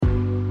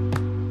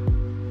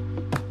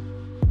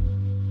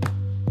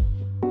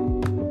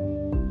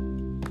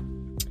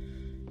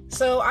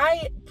So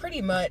I pretty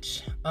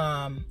much,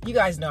 you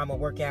guys know I'm a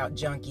workout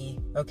junkie,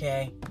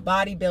 okay?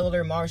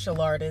 Bodybuilder,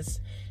 martial artist,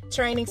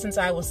 training since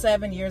I was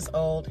 7 years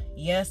old.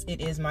 Yes,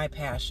 it is my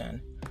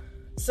passion.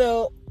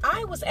 So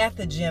I was at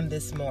the gym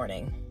this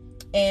morning,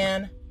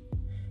 and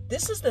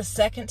this is the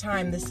second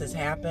time this has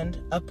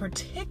happened. A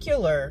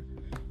particular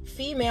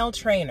female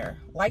trainer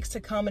likes to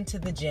come into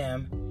the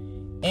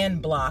gym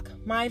and block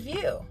my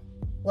view.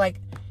 Like,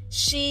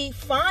 she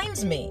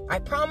finds me. I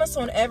promise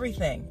on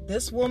everything.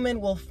 This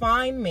woman will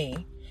find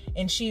me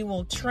and she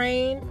will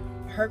train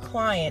her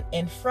client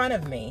in front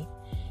of me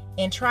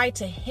and try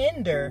to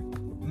hinder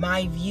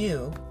my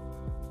view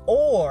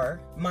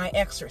or my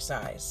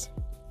exercise.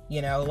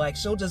 You know, like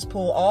she'll just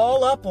pull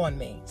all up on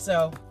me.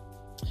 So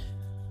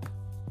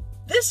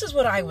this is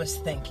what I was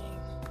thinking.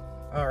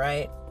 All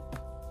right.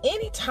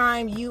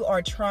 Anytime you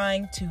are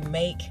trying to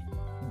make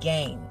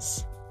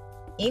gains,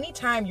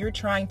 anytime you're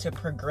trying to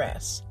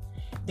progress,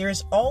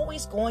 there's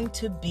always going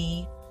to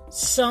be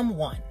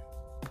someone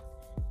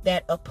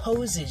that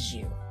opposes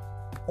you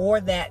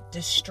or that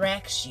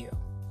distracts you.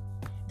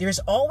 There's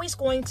always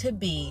going to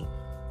be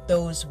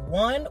those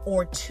one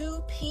or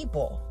two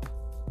people,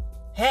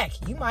 heck,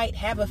 you might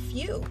have a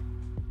few,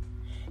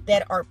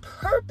 that are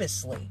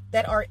purposely,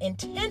 that are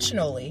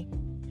intentionally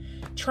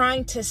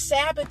trying to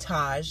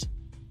sabotage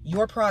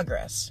your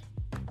progress.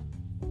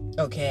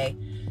 Okay,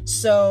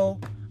 so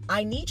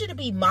I need you to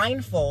be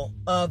mindful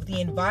of the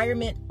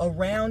environment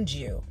around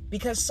you,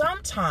 because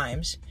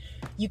sometimes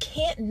you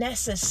can't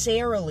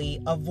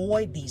necessarily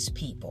avoid these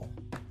people.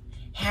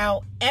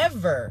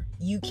 However,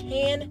 you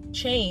can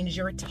change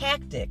your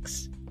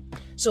tactics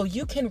so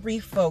you can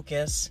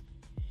refocus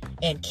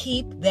and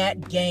keep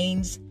that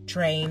gains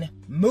train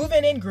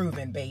moving and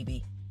grooving,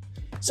 baby.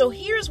 So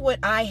here's what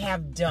I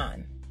have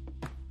done.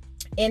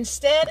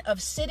 Instead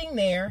of sitting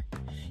there,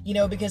 you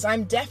know, because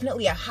I'm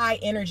definitely a high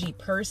energy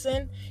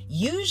person,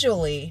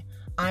 usually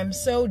I'm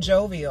so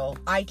jovial,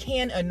 I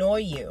can annoy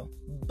you.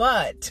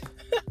 But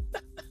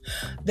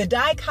the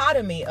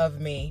dichotomy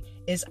of me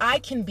is I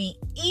can be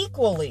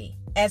equally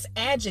as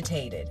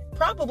agitated,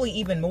 probably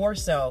even more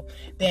so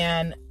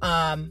than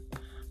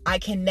I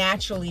can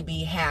naturally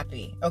be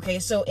happy. Okay,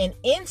 so in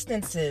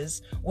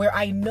instances where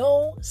I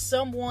know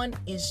someone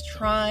is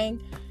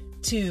trying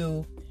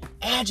to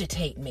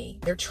agitate me,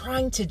 they're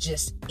trying to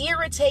just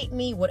irritate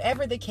me,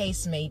 whatever the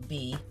case may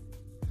be,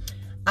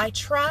 I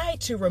try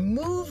to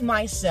remove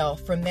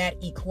myself from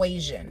that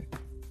equation.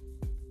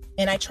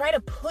 And I try to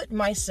put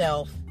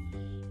myself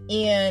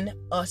in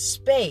a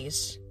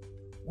space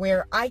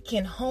where I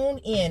can hone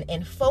in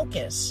and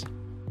focus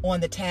on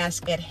the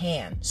task at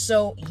hand.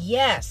 So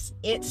yes,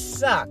 it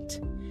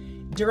sucked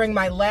during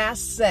my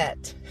last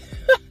set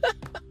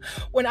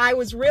when I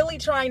was really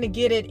trying to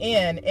get it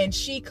in, and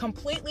she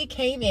completely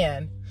came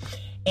in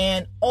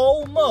and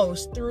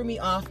almost threw me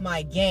off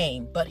my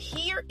game. But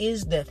here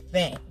is the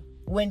thing.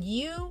 When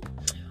you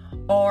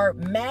are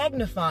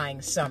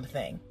magnifying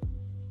something,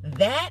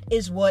 that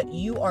is what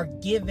you are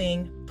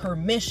giving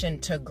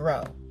permission to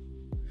grow.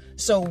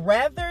 So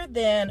rather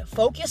than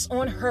focus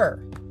on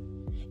her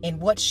and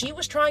what she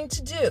was trying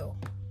to do,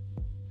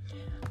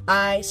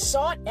 I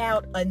sought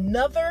out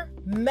another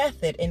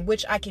method in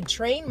which I can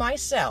train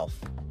myself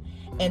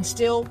and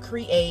still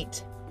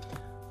create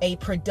a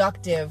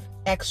productive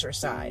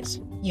exercise,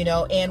 you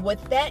know. And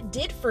what that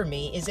did for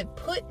me is it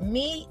put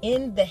me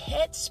in the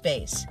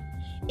headspace.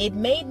 It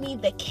made me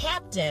the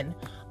captain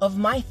of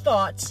my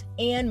thoughts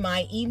and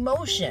my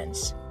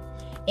emotions.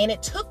 And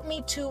it took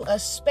me to a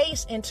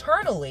space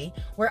internally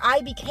where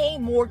I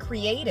became more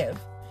creative,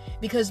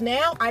 because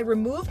now I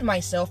removed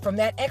myself from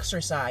that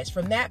exercise,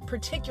 from that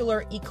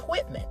particular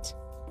equipment.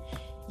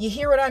 You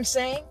hear what I'm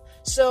saying?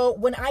 So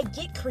when I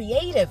get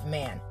creative,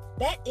 man,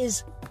 that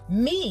is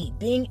me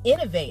being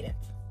innovative.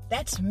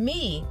 That's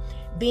me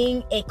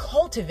being a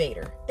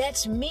cultivator.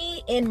 That's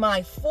me in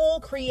my full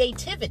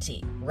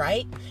creativity,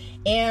 right?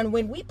 And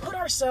when we put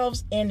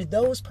ourselves in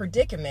those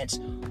predicaments,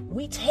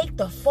 we take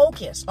the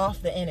focus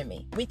off the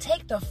enemy. We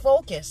take the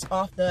focus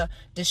off the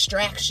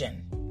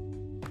distraction.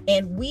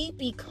 And we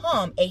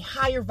become a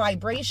higher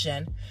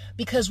vibration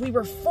because we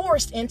were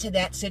forced into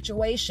that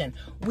situation.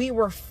 We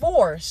were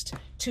forced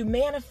to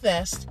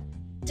manifest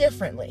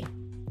differently.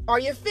 Are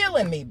you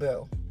feeling me,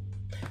 boo?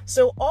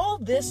 So all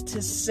this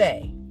to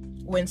say,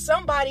 when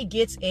somebody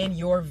gets in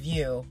your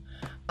view,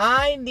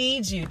 I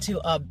need you to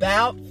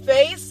about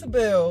face,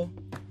 boo,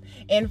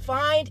 and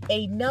find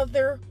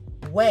another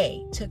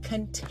way to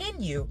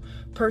continue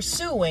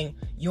pursuing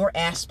your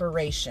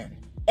aspiration.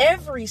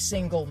 Every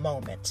single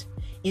moment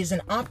is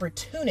an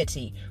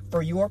opportunity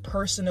for your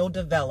personal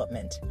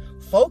development.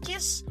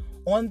 Focus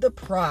on the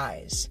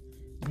prize,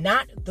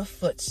 not the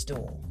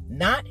footstool,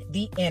 not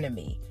the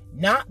enemy,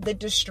 not the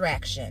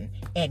distraction,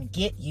 and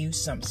get you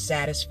some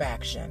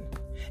satisfaction.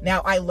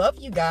 Now, I love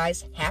you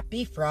guys.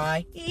 Happy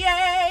Fry.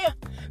 Yay!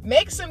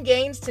 Make some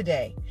gains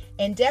today,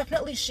 and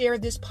definitely share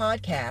this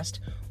podcast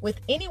with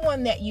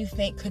anyone that you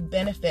think could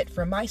benefit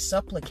from my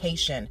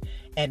supplication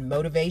and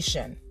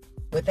motivation.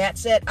 With that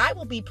said, I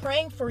will be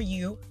praying for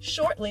you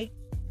shortly.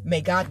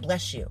 May God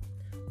bless you.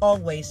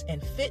 always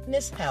in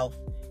fitness, health,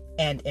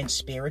 and in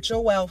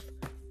spiritual wealth.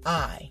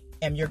 I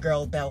am your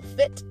girl, Belle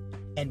Fit,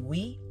 and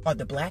we are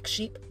the Black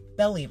Sheep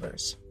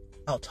Believers.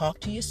 I'll talk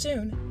to you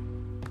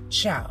soon.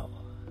 Ciao.